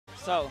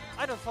So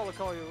I don't follow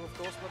Koyu, of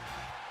course, but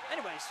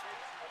anyways.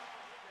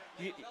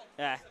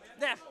 Yeah.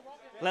 Yeah.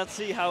 Let's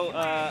see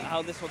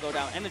how this will go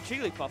down. And the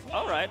Jigglypuff.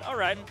 All right, all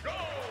right.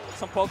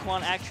 Some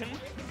Pokemon action.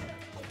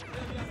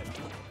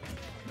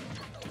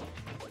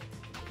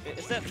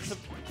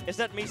 Is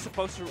that me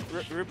supposed to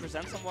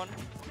represent someone?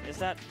 Is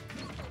that?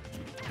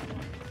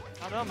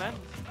 I don't know, man.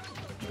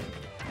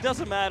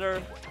 Doesn't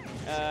matter.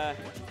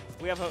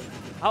 We have a.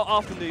 How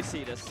often do you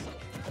see this?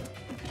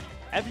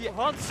 Have you?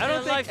 Once in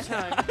a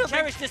lifetime.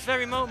 Cherish this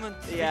very moment.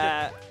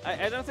 Yeah,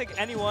 I don't think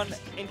anyone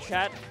in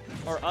chat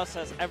or us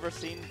has ever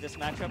seen this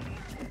matchup.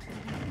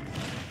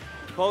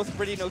 Both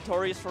pretty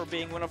notorious for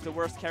being one of the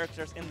worst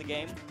characters in the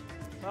game.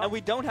 Well, and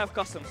we don't have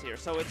customs here,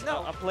 so it's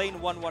a plain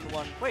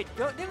 1-1-1. Wait,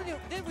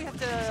 didn't we have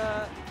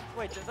to...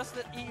 Wait, does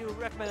the EU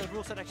recommended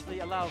rules that actually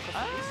allow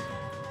customs?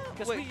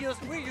 Because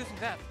we're using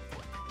that.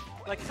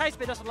 Like,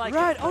 Kaispei doesn't like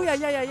right. it. Oh,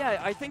 yeah.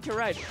 I think you're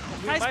right.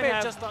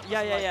 Kaispei just doesn't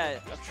Yeah.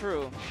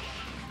 True.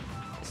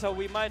 So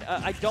we might...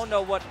 I don't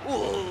know what...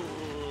 Ooh,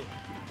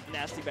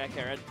 nasty back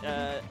air.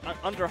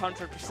 Under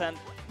 100%,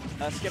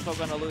 Skippo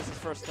gonna lose his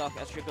first stock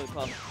as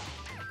Jigglypuff.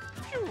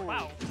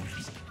 Wow.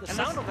 The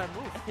sound of that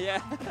move.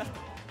 Yeah.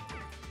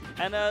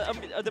 And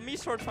the Mii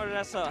Sword Fighter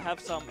has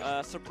have some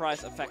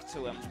surprise effect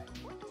to him.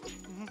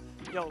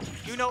 Yo,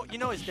 you know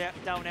it's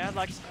down there,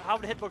 like how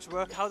the hitbox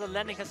work, how the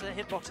landing has a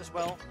hitbox as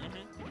well,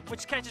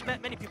 which catches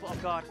many people off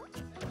guard.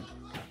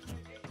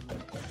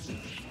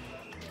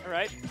 All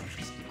right,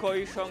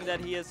 Koyu showing that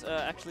he is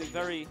actually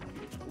very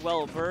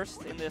well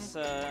versed in this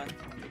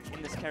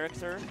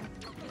character.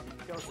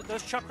 Yo,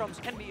 those chakrams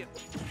can be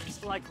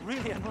like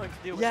really annoying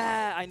to deal with.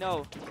 Yeah, I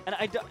know.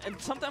 And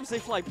sometimes they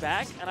fly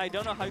back, and I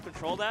don't know how you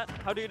control that.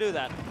 How do you do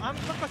that? I'm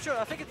not quite sure.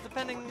 I think it's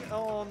depending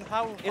on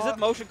how. Is it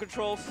motion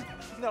controls?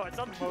 No, it's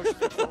not motion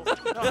controls.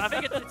 No, I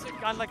think it's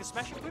kind of like a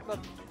smash input, but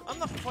I'm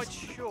not quite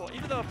sure.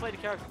 Even though I play the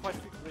character quite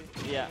frequently.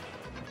 Yeah.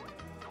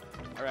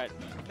 All right.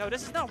 No,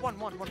 this is not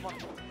 1-1-1-1.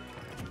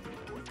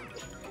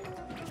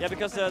 Yeah,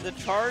 because the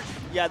charge.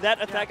 Yeah,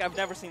 that attack I've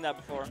never seen that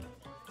before.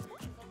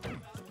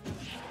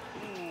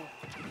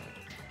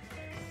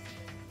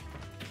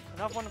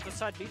 Not one of the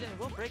side beat and it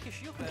will break his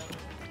shield there.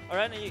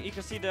 Alright, and you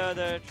can see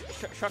the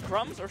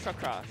chakrams or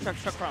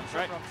chakrams,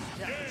 right?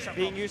 Yeah, chakrams.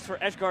 Being used for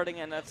edge guarding,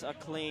 and that's a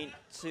clean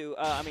two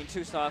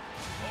stock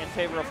in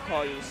favor of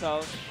Koyu.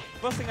 So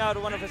busting out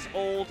one of his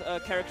old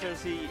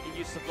characters he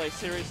used to play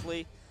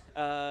seriously.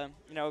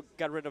 You know,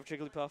 got rid of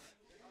Jigglypuff.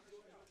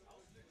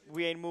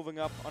 We ain't moving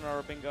up on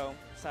our bingo,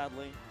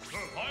 sadly.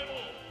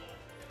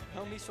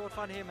 No Mii Sword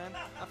Fighter here, man.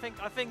 I think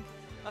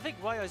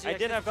YOZ I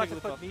did have got to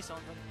Jigglypuff. put Miis on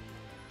them.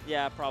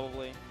 Yeah,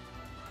 probably.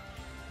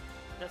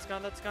 That's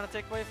gonna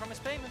take away from his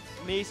payments.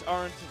 Miis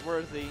aren't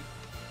worthy.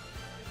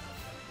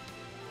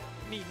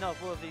 Me not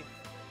worthy.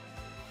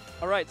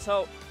 Alright,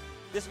 so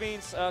this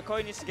means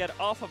Koyu needs to get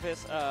off of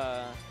his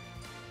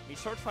Mii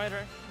Sword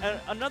Fighter. And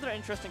another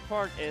interesting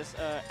part is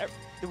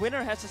the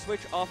winner has to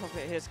switch off of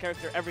his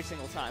character every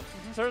single time.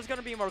 So there's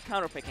gonna be more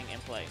counterpicking in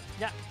play.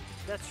 Yeah,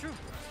 that's true.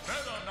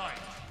 Meta Knight.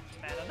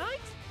 Meta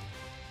Knight?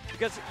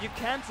 Because you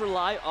can't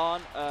rely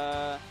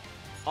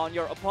on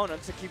your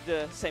opponent to keep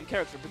the same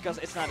character, because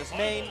it's not his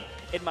main,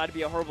 it might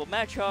be a horrible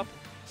matchup,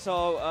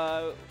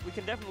 so we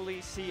can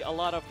definitely see a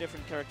lot of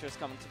different characters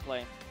coming to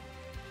play.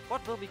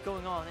 What will be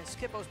going on in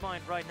Skippo's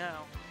mind right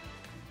now?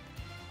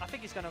 I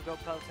think he's gonna go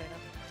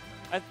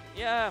Palutena.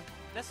 Yeah.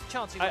 That's a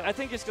chance. I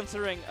think he's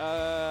considering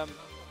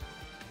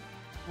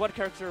what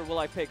character will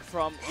I pick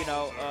from, you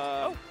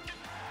know...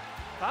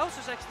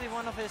 Bowser's actually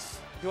one of his...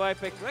 Do I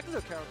pick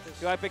regular characters?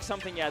 Do I pick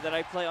something, that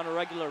I play on a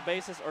regular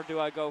basis, or do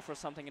I go for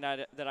something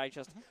that I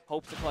just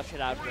hope to clutch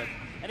it out with?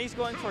 And he's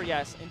going for,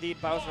 yes, indeed,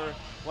 Bowser,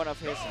 one of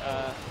his...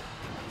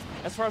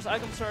 as far as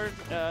I'm concerned,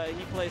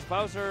 he plays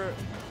Bowser,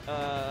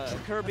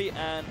 Kirby,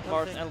 and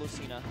Marth and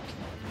Lucina.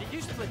 He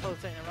used to play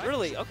Palutena, right?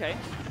 Really? Okay.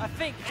 I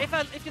think,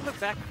 if you look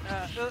back,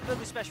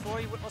 early Smash 4,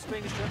 he was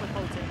playing his with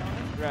Palutena on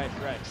it.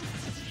 Right.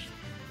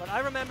 But I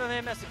remember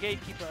him as the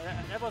gatekeeper.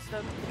 That was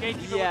the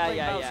gatekeeper.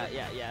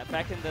 Yeah.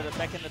 Back in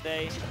the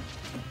day,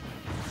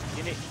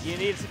 you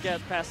needed to get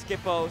past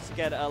Skippo to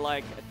get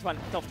like a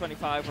top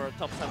 25 or a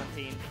top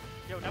 17.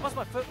 Yo, that was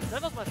my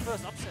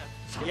first upset.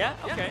 Yeah.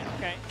 Okay.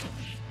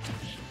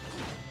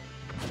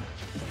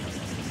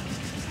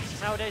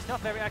 Nowadays, not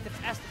very active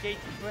as the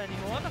gatekeeper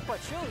anymore. I'm not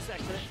quite sure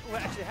who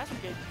actually has the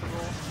gatekeeper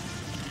role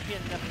here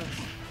in the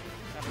Netherlands.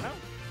 I don't know.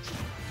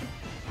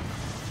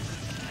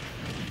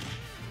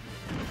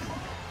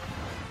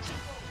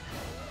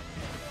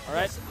 All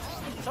right. Yes.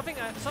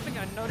 Something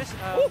I noticed.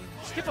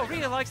 Skippo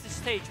really likes this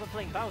stage when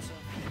playing Bowser.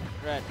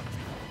 Right.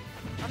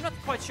 I'm not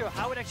quite sure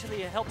how it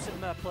actually helps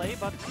him play,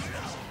 but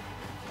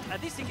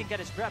at least he can get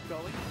his grab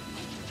going.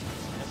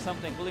 That's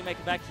something. Will he make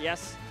it back?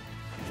 Yes.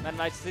 Meta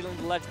Knight stealing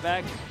the ledge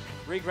back.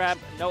 Regrab.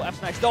 No F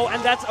smash. No,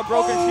 and that's a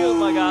broken shield,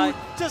 my guy.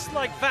 Just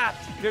like that.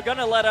 If you're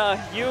gonna let a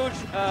huge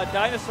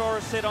dinosaur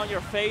sit on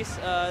your face,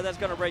 that's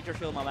gonna break your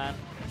shield, my man.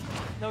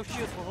 No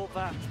shield will hold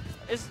that.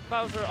 Is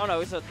Bowser? Oh no,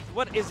 it's a,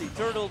 what is he?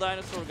 Turtle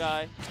dinosaur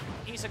guy.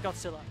 He's a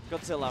Godzilla.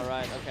 Godzilla,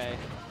 right? Okay.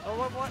 Oh,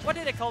 what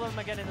did they call him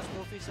again in those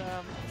movies?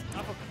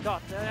 I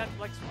forgot. They had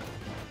like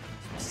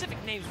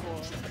specific names for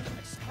him.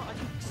 I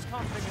just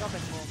can't bring it up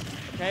anymore.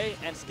 Okay,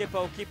 and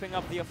Skippo keeping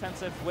up the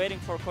offensive, waiting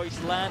for Koyu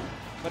to land,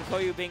 but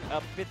Koyu being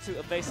a bit too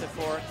evasive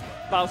for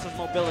Bowser's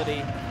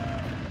mobility.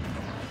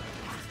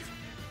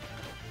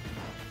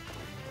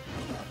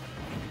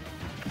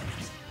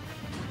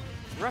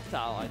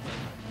 Reptile, I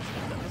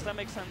think. Does that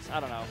make sense? I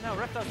don't know. No,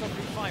 reptiles don't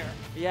breathe fire.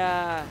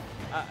 Yeah.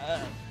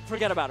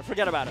 Forget about it.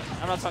 Forget about it.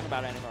 I'm not talking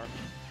about it anymore.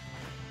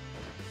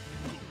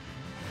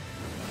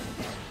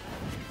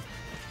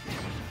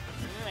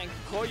 And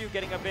Koyu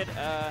getting a bit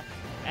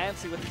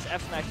antsy with these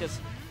F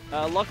smashes.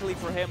 Luckily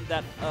for him,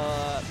 that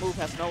move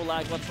has no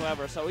lag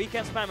whatsoever, so he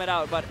can spam it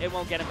out, but it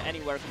won't get him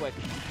anywhere quick.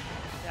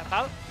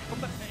 Yeah,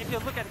 if you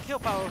look at the kill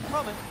power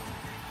from it,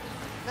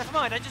 never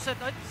mind. I just said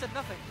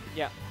nothing.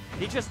 Yeah,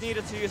 he just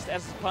needed to use it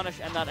as a punish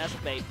and not as a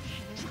bait.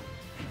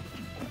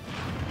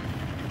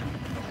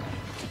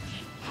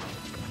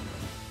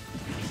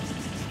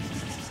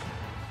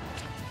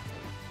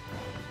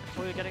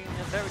 So you're getting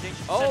a very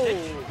dangerous Oh!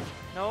 percentage.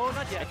 No,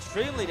 not yet.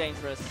 Extremely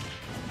dangerous.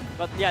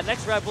 But yeah,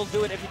 next grab will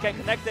do it if he can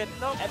connect it.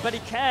 Nope. But he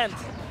can't.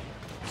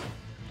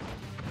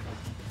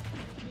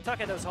 Tuck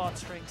at those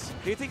heartstrings.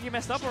 Do you think he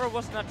messed up or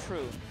was not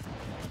true?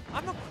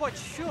 I'm not quite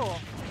sure.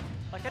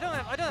 Like I don't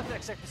have the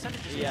exact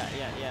percentages. Yeah.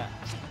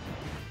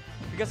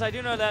 Because I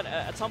do know that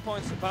at some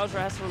points Bowser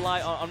has to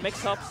rely on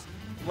mix-ups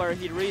where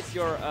he reads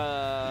your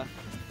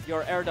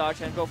air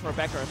dodge and go for a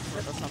backer or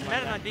something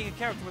like that. Being a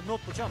character with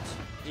multiple jumps.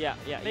 Yeah.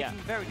 Making it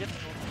very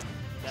difficult.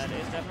 That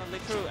is definitely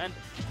true. And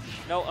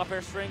no up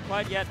air string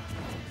quite yet.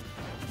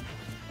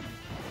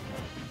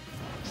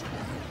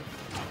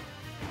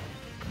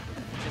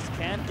 Just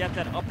can't get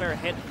that up air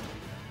hit.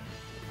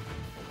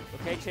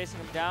 Okay, chasing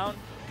him down.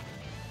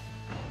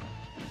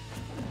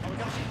 Oh, we're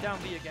gonna see down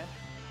B again.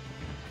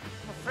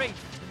 I'm afraid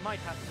it might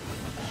happen.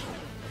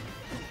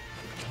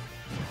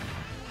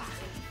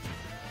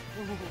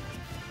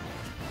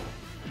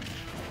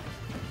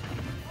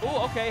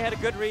 Oh, okay, had a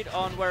good read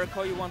on where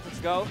Koyu wanted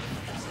to go.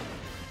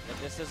 But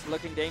this is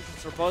looking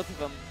dangerous for both of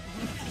them.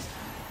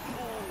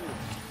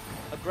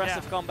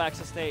 Aggressive comebacks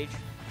to stage.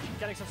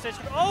 Getting some stage.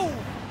 Oh!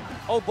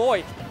 Oh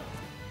boy!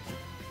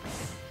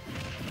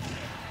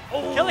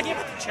 Oh! Killing him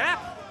with the chap!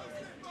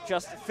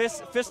 Just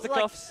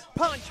fisticuffs. Like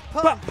punch,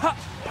 Pa, pa,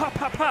 pa,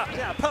 pa, pa.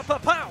 Yeah, pow, pow,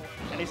 pow!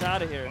 And he's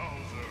out of here.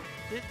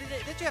 Did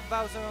you have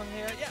Bowser on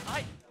here?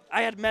 Yeah,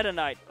 I had Meta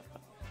Knight.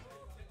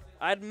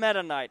 I had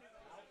Meta Knight.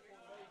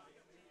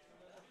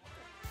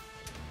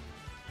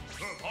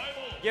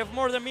 You have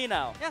more than me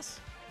now. Yes.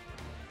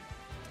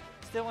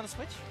 Still want to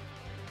switch?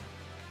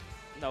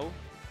 No.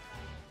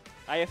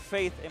 I have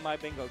faith in my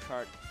bingo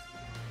chart.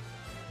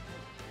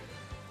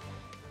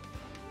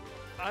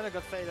 I don't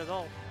got faith at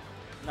all.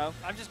 No.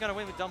 I'm just gonna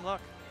win with dumb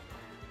luck.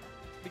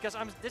 Because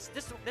this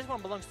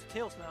one belongs to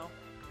Tails now.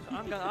 So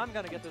I'm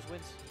gonna get those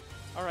wins.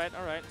 All right.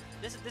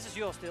 This is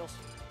yours, Tails.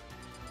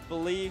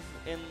 Believe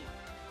in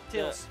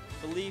Tails.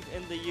 Believe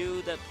in the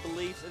you that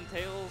believes in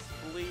Tails.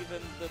 Believe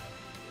in the.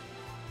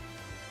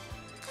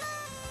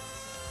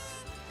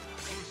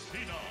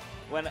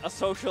 When a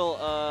social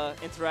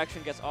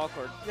interaction gets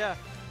awkward. Yeah.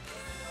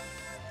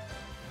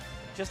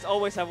 Just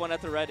always have one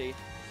at the ready.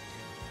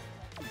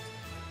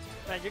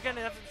 Man, you're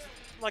gonna have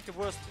like the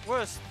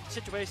worst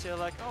situation.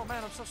 Like, oh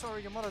man, I'm so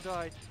sorry, your mother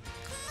died.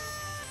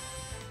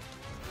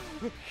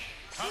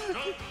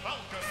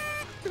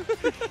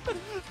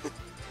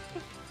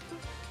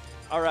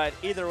 All right.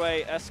 Either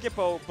way,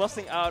 Skippo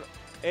busting out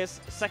his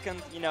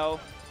second,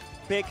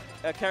 big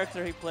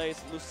character he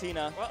plays,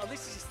 Lucina. Well, at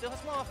least he still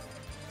has Moth.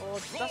 Or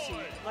does he?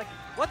 Like,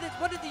 what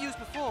did he use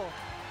before?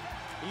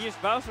 He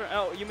used Bowser.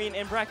 Oh, you mean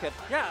in bracket?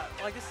 Yeah,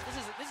 like this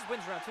is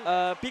wins round 2.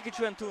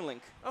 Pikachu and Toon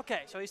Link.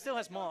 Okay, so he still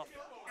has Moth.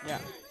 Yeah.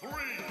 3, 2,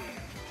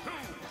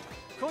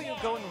 Koyu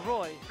going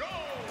Roy.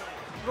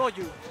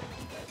 Royu.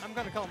 I'm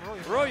gonna call him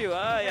Royu. Royu,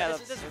 yeah, this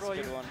that's is a Royu.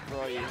 good one.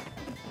 Royu.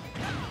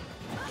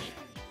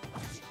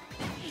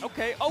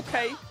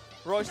 Okay.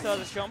 Roy started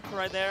his jump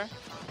right there.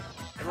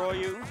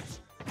 Royu.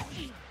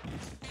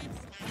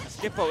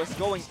 Skippo is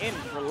going in,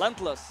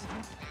 relentless.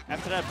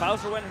 After that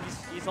Bowser win,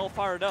 he's all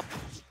fired up.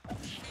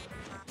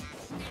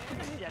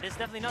 Yeah, this is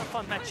definitely not a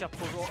fun matchup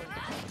for Roy.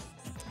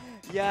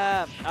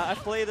 Yeah, I've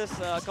played this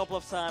a couple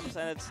of times,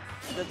 and it's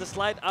the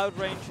slight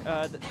outrange,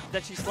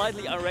 that she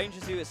slightly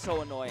outranges you is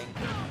so annoying.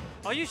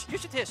 Oh, you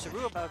should hear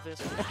Saru about this.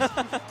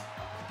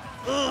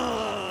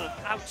 Ugh,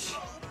 ouch.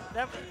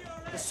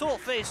 The sore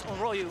face on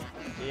Royu.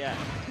 Yeah.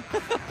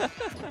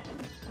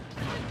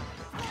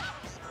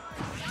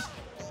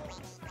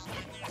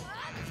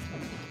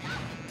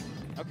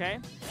 Okay,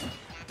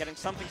 getting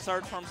something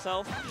started for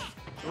himself.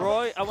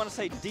 Roy, I want to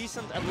say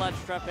decent at ledge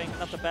trapping,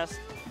 not the best,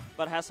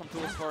 but has some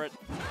tools for it.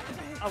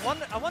 I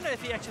wonder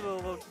if he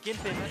actually will gimp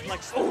him and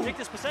like take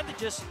his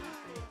percentages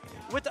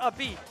with the up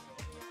B.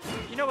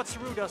 You know what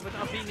Saru does with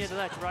up B near the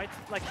ledge, right?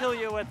 Like kill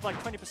you at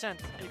like 20%, and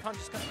you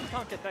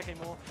can't get back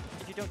anymore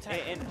if you don't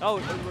tank. Oh,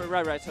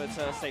 right. So it's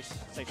a stage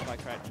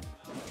spike, right?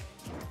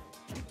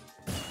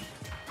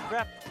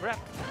 grab, grab,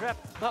 grab,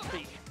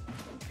 puppy.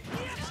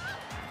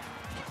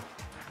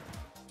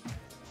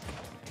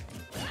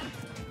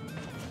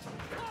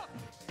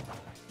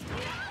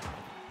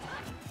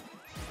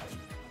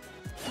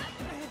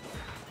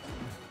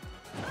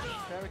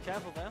 Very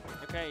careful there.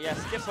 Okay, yeah,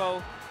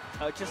 Skippo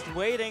just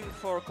waiting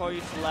for Koyu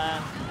to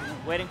land,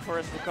 waiting for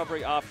his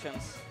recovery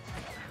options.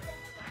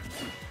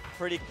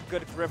 Pretty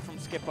good grip from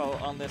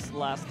Skippo on this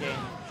last game.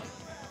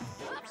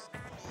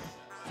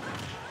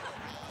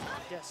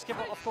 Yeah,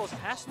 Skippo of course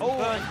has to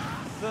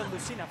burn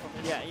Lucina from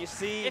this. Yeah, you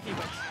see, if he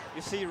wins.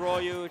 you see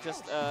Royu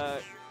just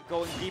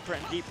going deeper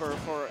and deeper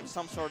for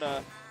some sort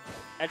of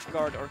edge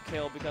guard or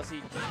kill because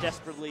he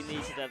desperately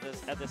needs it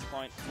at this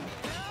point.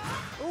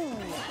 Ooh,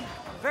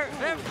 very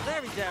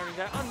daring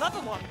there. Another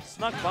one.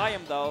 Snuck by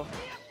him though.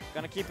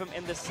 Gonna keep him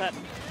in this set.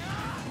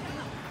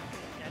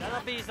 Yeah, that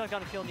up B is not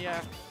gonna kill in the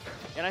air.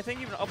 And I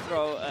think even up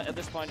throw at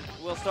this point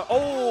will start.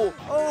 Oh!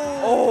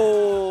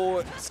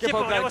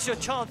 Skippo, that was your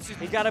chance.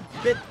 He got a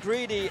bit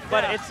greedy,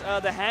 but it's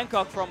the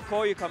Hancock from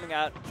Koyu coming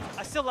out.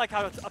 I still like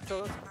how it up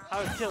throw,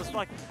 how it kills.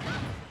 Like,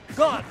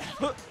 gone.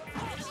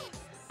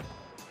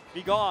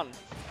 Be gone.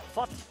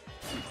 Fuck.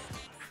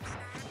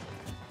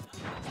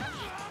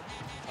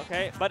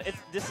 Okay, but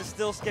this is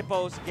still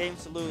Skippo's game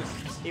to lose,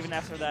 even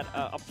after that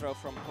up throw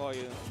from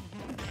Koyu.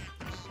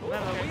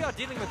 Remember, we are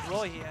dealing with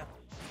Roy here.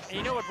 And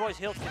you know what Roy's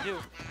health can do.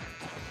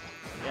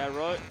 Yeah,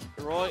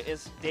 Roy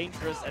is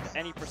dangerous at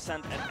any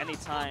percent at any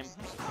time.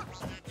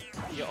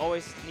 You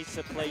always need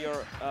to play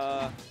your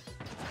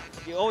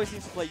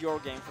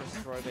game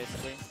versus Roy,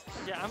 basically.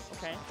 Yeah,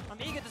 I'm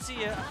eager to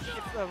see if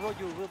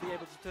Royu will be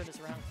able to turn this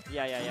around.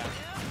 Yeah.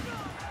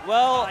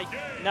 Well,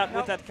 not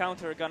with that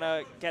counter,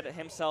 gonna get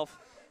himself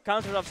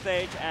countered off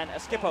stage, and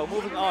Skippo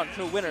moving on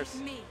to winners.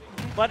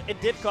 But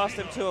it did cost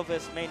him 2 of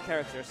his main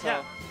characters,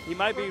 so he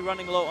might be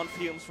running low on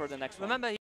fumes for the next one. Remember,